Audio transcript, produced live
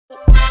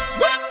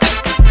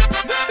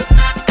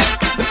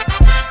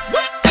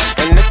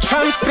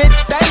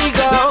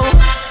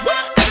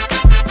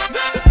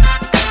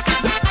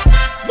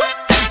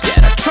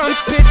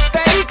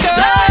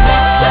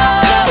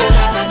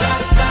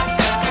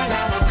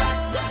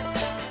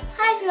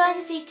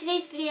honestly,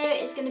 today's video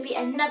is going to be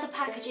another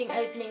packaging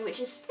opening,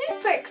 which is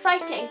super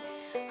exciting.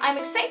 I'm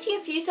expecting a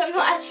few, so I'm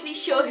not actually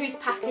sure whose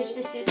package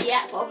this is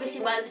yet, but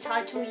obviously by the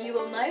title you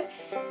will know.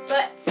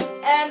 But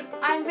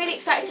I'm really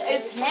excited to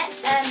open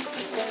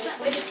it.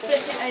 We'll just flip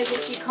it over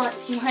so you can't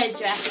see my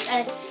address.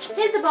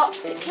 Here's the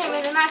box. It came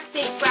in a nice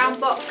big brown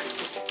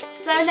box.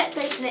 So let's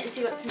open it and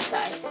see what's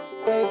inside.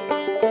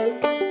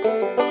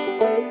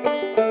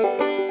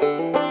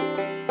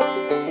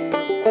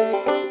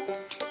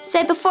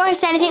 So before I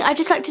say anything, I'd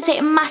just like to say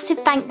a massive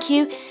thank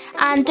you,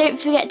 and don't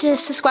forget to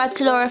subscribe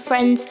to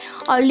FurrieFriends.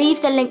 I'll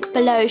leave the link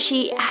below.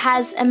 She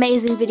has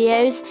amazing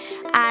videos,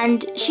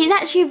 and she's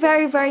actually a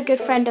very, very good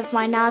friend of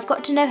mine now. I've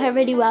got to know her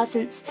really well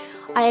since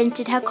I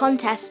entered her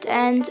contest,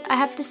 and I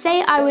have to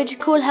say I would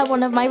call her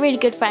one of my really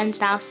good friends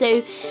now.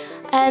 So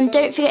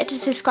don't forget to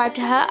subscribe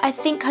to her. I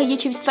think her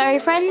YouTube's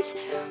FurrieFriends,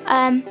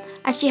 and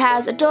she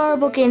has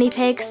adorable guinea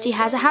pigs. She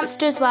has a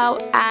hamster as well,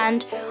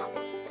 and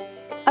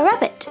a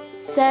rabbit.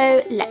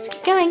 So let's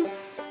get going.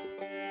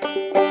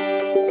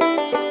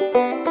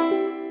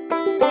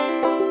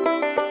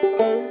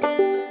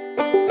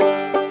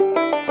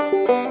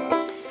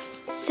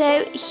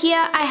 So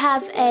here I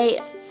have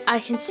I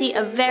can see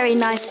a very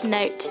nice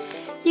note,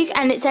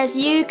 and it says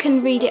you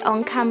can read it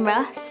on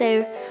camera,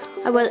 so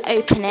I will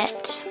open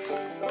it.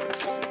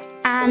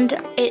 And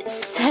it's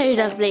so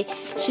lovely.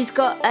 She's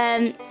got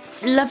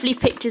lovely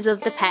pictures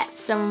of the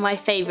pets, some of my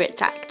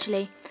favourites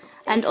actually.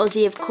 And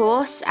Ozzy, of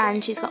course,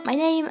 and she's got my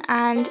name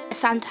and a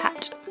Santa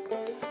hat.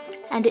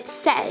 And it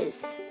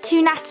says,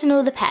 to Nat and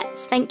all the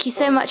pets, thank you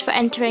so much for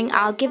entering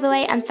our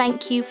giveaway, and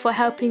thank you for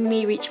helping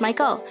me reach my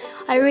goal.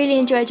 I really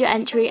enjoyed your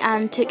entry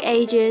and took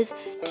ages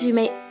to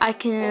make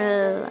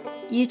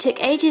you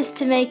took ages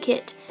to make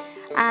it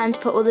and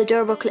put all the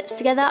adorable clips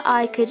together.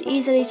 I could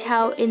easily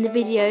tell in the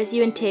videos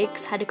you and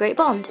Tiggs had a great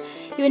bond.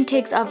 You and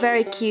Tiggs are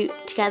very cute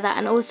together,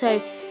 and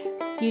also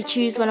you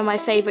choose one of my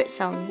favourite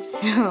songs.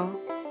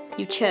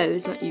 You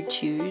chose, not you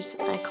choose.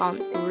 I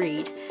can't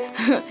read.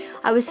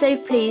 I was so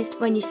pleased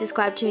when you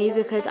subscribed to me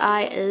because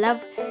I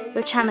love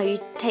your channel. You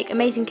take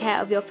amazing care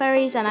of your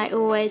furries, and I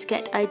always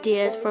get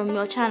ideas from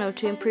your channel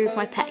to improve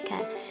my pet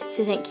care.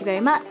 So thank you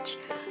very much.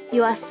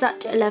 You are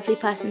such a lovely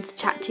person to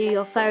chat to.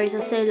 Your furries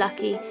are so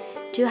lucky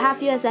to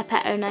have you as their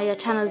pet owner. Your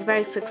channel is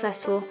very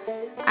successful,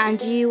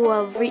 and you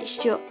have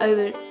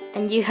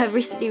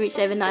recently reached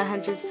over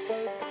 900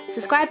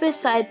 subscribers.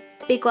 So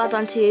big well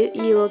done to you.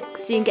 You will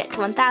soon get to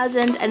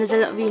 1,000, and as a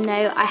lot of you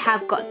know, I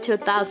have got to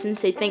 1,000,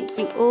 so thank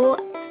you all.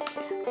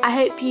 I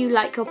hope you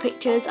like your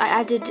pictures. I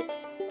added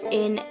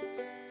in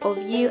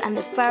of you and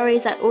the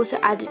furries. I also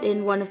added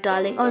in one of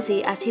darling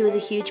Ozzy, as he was a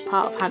huge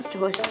part of Hamster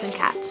Horses and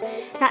Cats.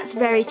 That's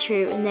very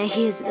true, and there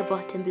he is at the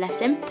bottom, bless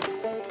him.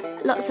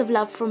 Lots of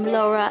love from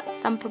Laura,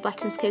 Thumper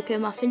Buttons, Cocoa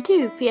Muffin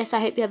too. P.S.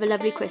 I hope you have a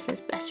lovely Christmas.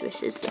 Best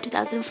wishes for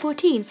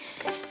 2014.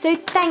 So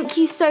thank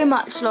you so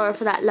much, Laura,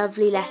 for that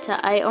lovely letter.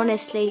 I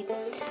honestly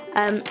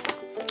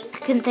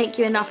couldn't thank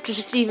you enough for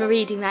just even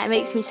reading that. It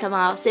makes me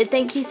smile. So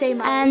thank you so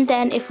much. And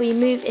then if we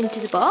move into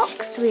the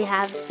box, we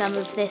have some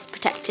of this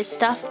protective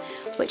stuff,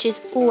 which is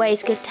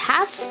always good to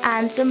have,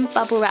 and some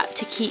bubble wrap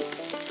to keep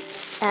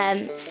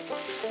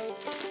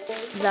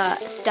the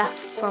stuff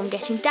from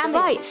getting damaged.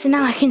 Right, so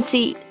now I can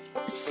see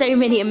so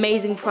many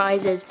amazing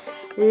prizes.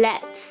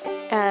 Let's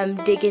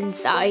dig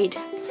inside.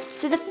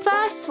 So the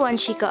first one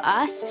she got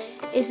us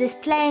is this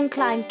play and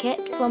climb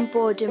kit from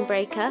Boredom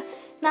Breaker.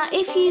 Now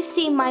if you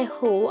see my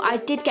haul, I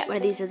did get one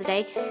of these the other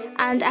day,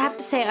 and I have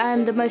to say I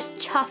am the most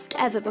chuffed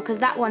ever because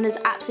that one is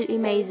absolutely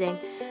amazing,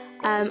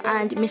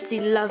 and Misty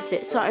loves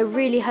it. So I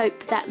really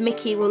hope that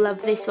Mickey will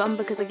love this one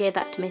because I gave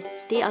that to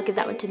Misty. I'll give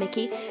that one to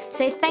Mickey.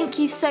 So thank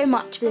you so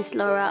much for this,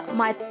 Laura.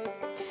 My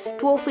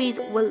Dwarfies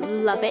will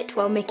love it.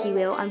 Well, Mickey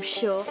will, I'm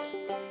sure.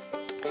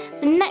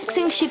 The next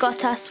thing she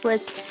got us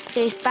was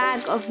this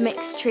bag of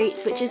mixed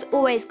treats, which is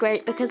always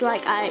great because,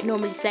 like I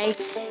normally say,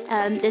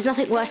 there's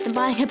nothing worse than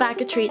buying a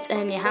bag of treats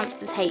and your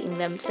hamsters hating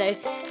them. So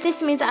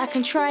this means that I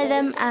can try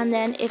them, and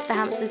then if the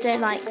hamsters don't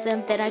like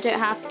them, then I don't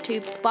have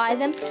to buy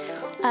them.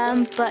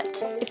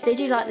 But if they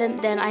do like them,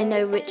 then I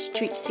know which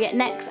treats to get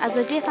next, as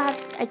I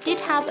did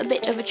have a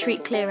bit of a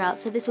treat clear out,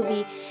 so this will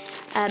be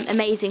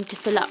amazing to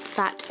fill up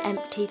that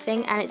empty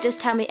thing, and it does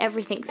tell me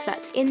everything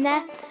that's in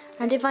there.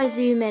 And if I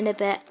zoom in a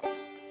bit,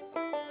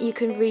 you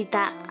can read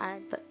that,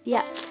 but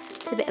yeah,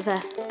 it's a bit of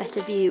a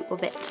better view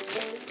of it.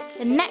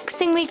 The next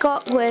thing we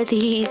got were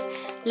these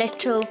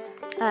little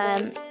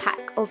pack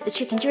of the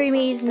Chicken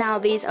Dreamies. Now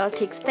these are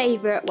Tig's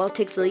favourite. Well,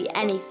 Tig's will eat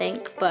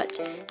anything, but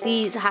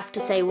these I have to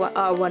say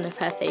are one of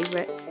her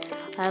favourites.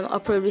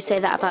 I'll probably say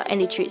that about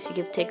any treats you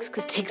give Tiggs,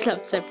 because Tiggs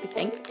loves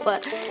everything.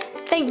 But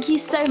thank you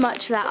so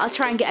much for that. I'll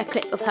try and get a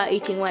clip of her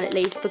eating one at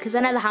least, because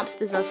I know the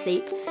hamsters are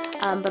asleep.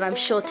 But I'm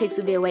sure Tiggs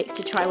will be awake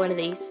to try one of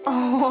these.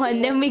 Oh,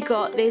 and then we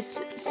got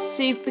this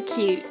super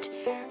cute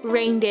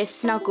reindeer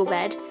snuggle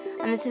bed,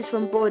 and this is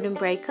from Boredom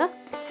Breaker,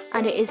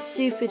 and it is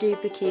super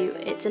duper cute.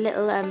 It's a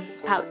little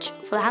pouch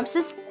for the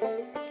hamsters.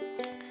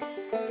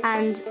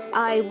 and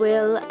I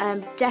will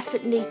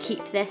definitely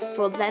keep this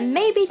for them,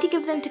 maybe to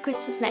give them to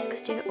Christmas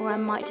next year, or I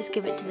might just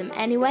give it to them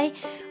anyway.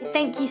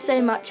 Thank you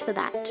so much for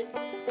that.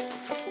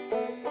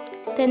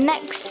 The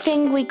next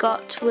thing we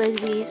got was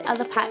these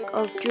other pack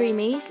of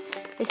Dreamies.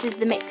 This is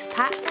the mix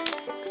pack,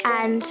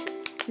 and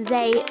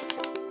they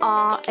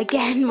are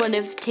again one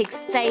of Tig's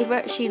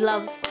favourite. She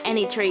loves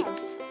any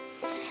treats.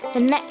 The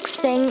next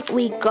thing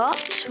we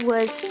got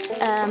was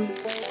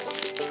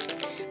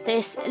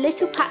this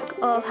little pack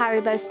of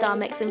Haribo Star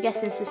Mix. I'm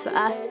guessing this is for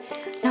us.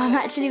 Now I'm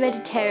actually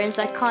vegetarian,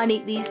 so I can't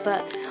eat these,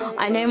 but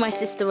I know my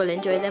sister will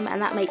enjoy them,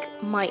 and that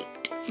might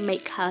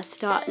make her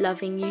start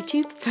loving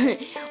YouTube.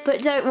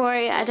 But don't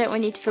worry, I don't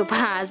want you to feel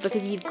bad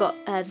because you've got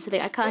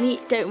something I can't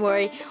eat. Don't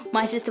worry,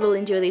 my sister will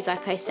enjoy these,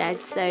 like I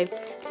said. So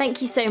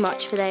thank you so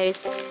much for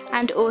those.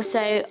 And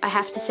also, I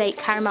have to say,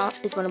 caramel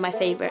is one of my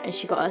favourite, and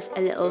she got us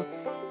a little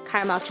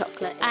caramel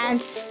chocolate.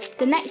 And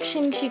the next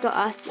thing she got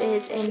us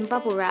is in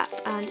bubble wrap,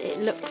 and it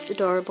looks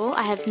adorable.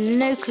 I have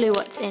no clue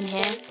what's in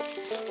here.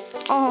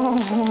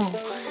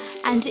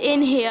 Oh, and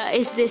in here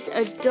is this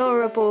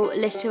adorable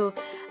little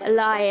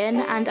lion,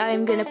 and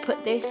I'm going to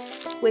put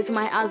this with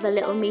my other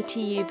little Me To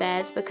You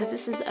bears because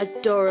this is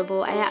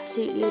adorable. I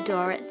absolutely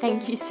adore it.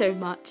 Thank you so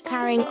much.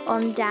 Carrying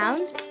on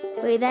down,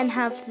 we then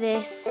have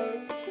this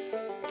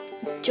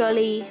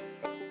Jolly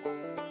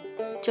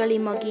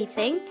Moggy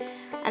thing.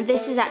 And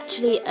this is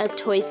actually a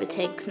toy for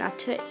Tiggs. Now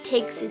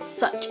Tiggs is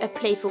such a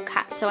playful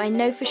cat, so I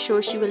know for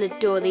sure she will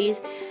adore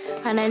these.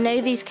 And I know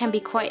these can be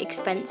quite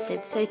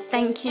expensive, so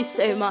thank you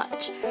so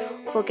much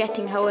for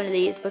getting her one of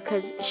these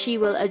because she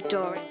will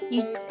adore it.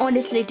 You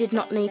honestly did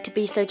not need to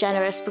be so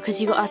generous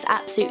because you got us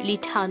absolutely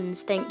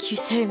tons. Thank you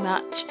so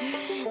much.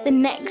 The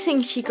next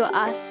thing she got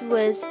us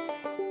was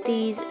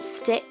these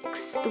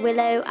sticks, the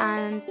willow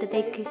and the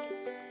big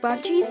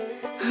branches.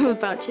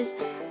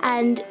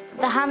 And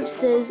the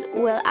hamsters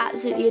will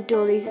absolutely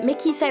adore these.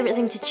 Mickey's favourite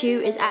thing to chew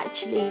is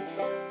actually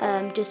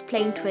just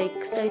plain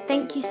twigs, so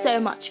thank you so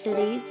much for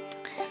these.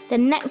 The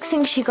next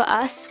thing she got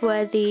us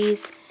were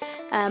these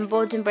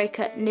Boredom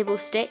Breaker nibble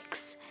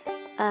sticks,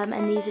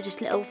 and these are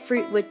just little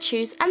fruit wood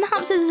chews, and the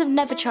hamsters have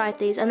never tried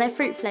these, and they're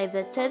fruit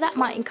flavoured, so that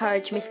might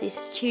encourage Misty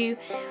to chew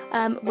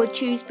wood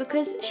chews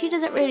because she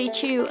doesn't really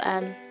chew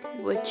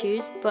wood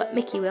chews, but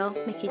Mickey will.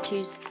 Mickey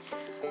chews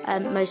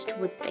most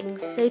wood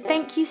things, so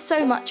thank you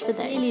so much for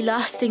those. The really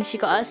last thing she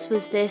got us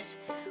was this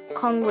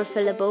Kong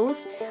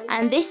refillables,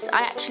 and this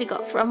I actually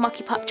got from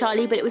Mucky Pup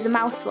Charlie, but it was a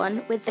mouse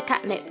one with the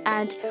catnip,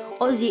 and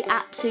Ozzy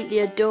absolutely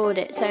adored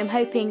it, so I'm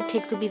hoping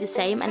Tiggs will be the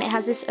same. And it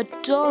has this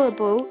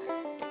adorable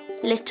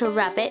little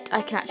rabbit.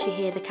 I can actually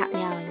hear the cat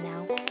meowing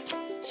now.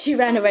 She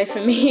ran away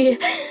from me.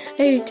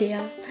 Oh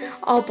dear,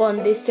 our bond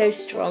is so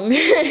strong.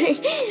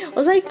 I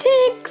was like,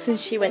 Tiggs, and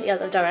she went the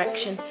other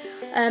direction.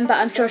 But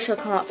I'm sure she'll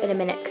come up in a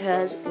minute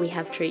because we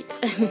have treats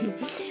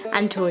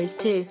and toys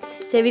too.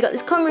 So we got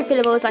this Kong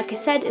refillables, like I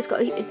said. It's got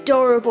an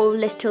adorable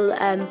little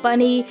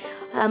bunny.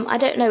 I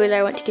don't know whether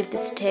I want to give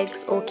this to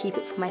Tiggs or keep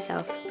it for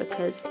myself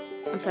because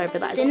I'm sorry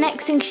about that. The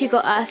next thing she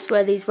got us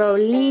were these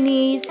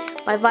Rollinis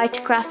by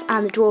Vitacraft,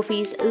 and the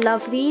dwarfies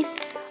love these.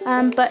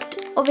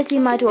 But obviously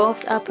my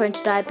dwarfs are prone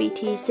to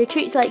diabetes, so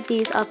treats like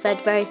these are fed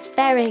very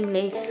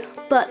sparingly.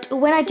 But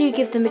when I do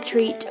give them a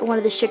treat, one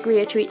of the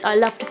sugarier treats, I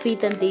love to feed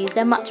them these.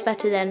 They're much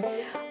better than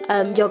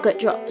yogurt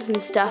drops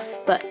and stuff,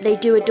 but they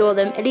do adore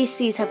them. At least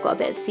these have got a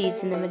bit of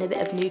seeds in them and a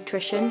bit of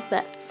nutrition.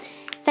 But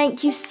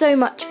thank you so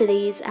much for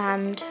these,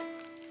 and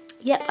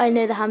yep, I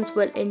know the hams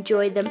will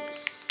enjoy them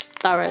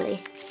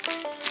thoroughly.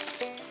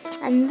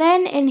 And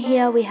then in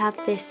here we have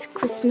this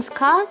Christmas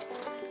card,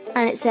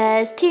 and it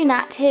says, "To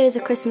Nat, here is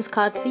a Christmas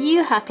card for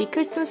you. Happy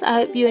Christmas. I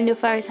hope you and your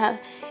furries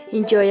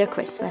enjoy your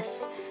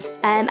Christmas."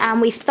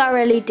 And we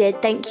thoroughly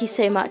did. Thank you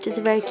so much. It's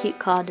a very cute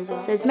card as well.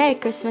 It says Merry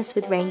Christmas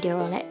with reindeer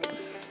on it.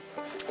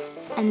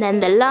 And then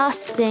the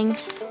last thing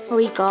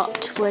we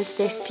got was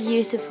this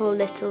beautiful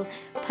little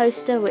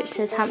poster which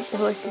says Hamster,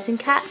 Horses and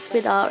Cats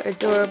with our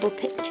adorable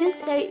pictures.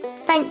 So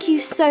thank you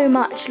so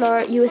much,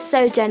 Laura. You were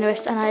so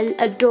generous, and I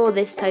adore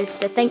this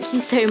poster. Thank you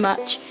so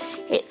much.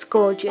 It's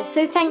gorgeous.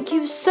 So thank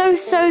you so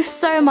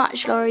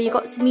much, Laura. You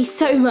got me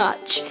so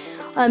much.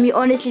 You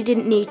honestly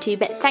didn't need to,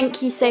 but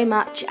thank you so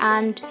much.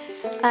 And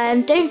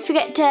don't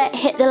forget to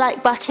hit the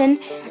like button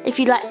if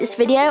you like this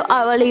video.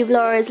 I will leave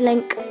Laura's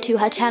link to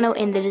her channel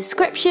in the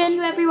description. Thank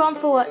you everyone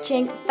for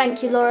watching.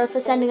 Thank you, Laura, for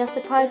sending us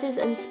the prizes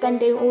and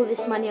spending all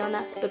this money on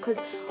us, because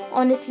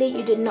honestly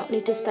you did not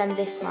need to spend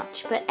this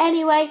much. But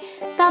anyway,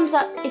 thumbs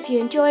up if you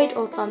enjoyed,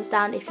 or thumbs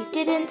down if you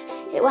didn't.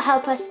 It will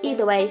help us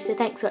either way, so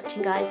thanks for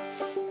watching, guys.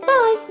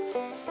 Bye!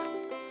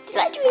 Do you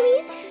like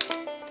Dreamies?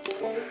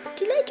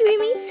 Do you like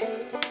Dreamies?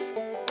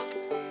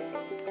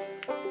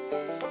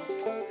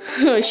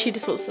 She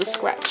just wants to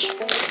scratch.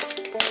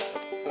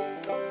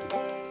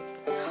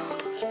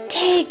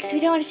 Tiggs, we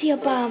don't want to see your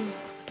bum.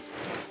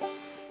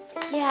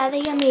 Yeah,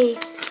 they're yummy.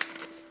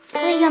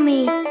 They're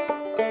yummy.